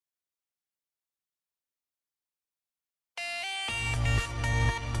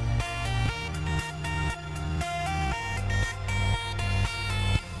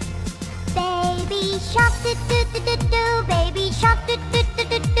shark do do do do do, baby shark do do do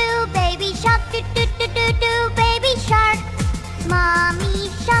do do, baby shark do do do do do, baby shark. Mommy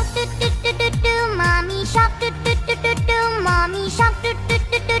shark do do do do do, mommy shark do do do do do, mommy shark do do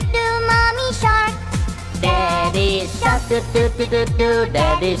do do do, mommy shark. Daddy shark do do do do do,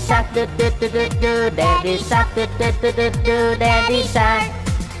 daddy shark do do do do do, daddy shark do do do do do, daddy shark.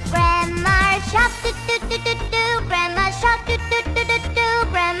 Grandma shark do do do do do, grandma shark do do do do do,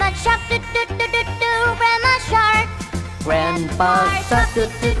 grandma shark do do do do do, grandma shark. Grandpa shark do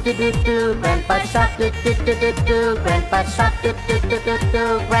do do do do, grandpa shark do do do do do, grandpa shark do do do do do,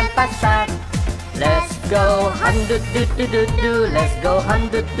 grandpa shark. Let's go hunt do do do do do, let's go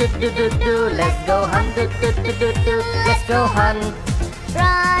hunt do do do do do, let's go hunt do do do do do, let's go hunt.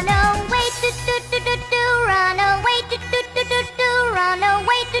 Run away do do do do do, run away do do do do do, run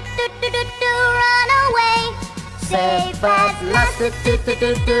away do do do do do, run away. Safe at last do do do do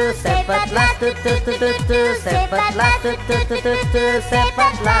do, safe at last do do do do do, safe at last do do do do do, safe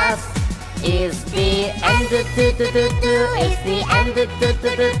at last. Is the end do do do do do, is the end do do do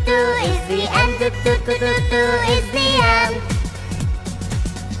do do, is the end do do do do do, is the end.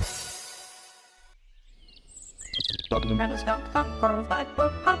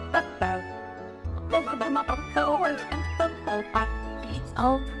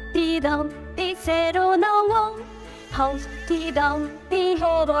 Humpty Dumpty sat on a wall. Humpty Dumpty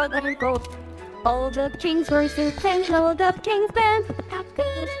had a great growth. All the king's horses and all the king's men have good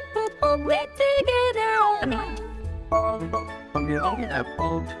and put all wet together all night.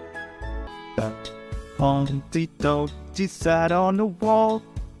 Humpty Dumpty sat on the wall.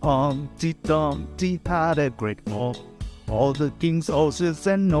 Humpty Dumpty had a great fall. All the king's horses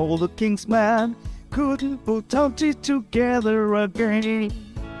and all the king's men couldn't put Humpty together again.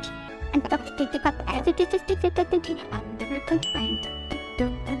 And Dumpty got under constraint.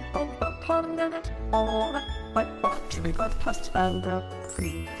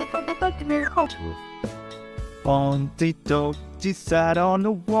 Humpty Dumpty sat on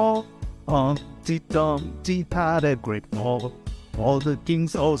the wall. Humpty Dumpty had a great fall. All the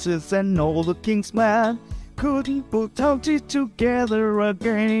king's horses and all the king's men couldn't put Humpty together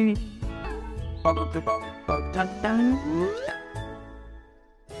again.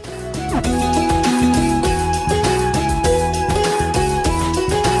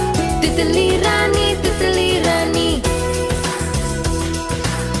 Titli Rani, Titli Rani,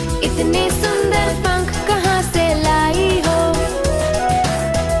 itne sundar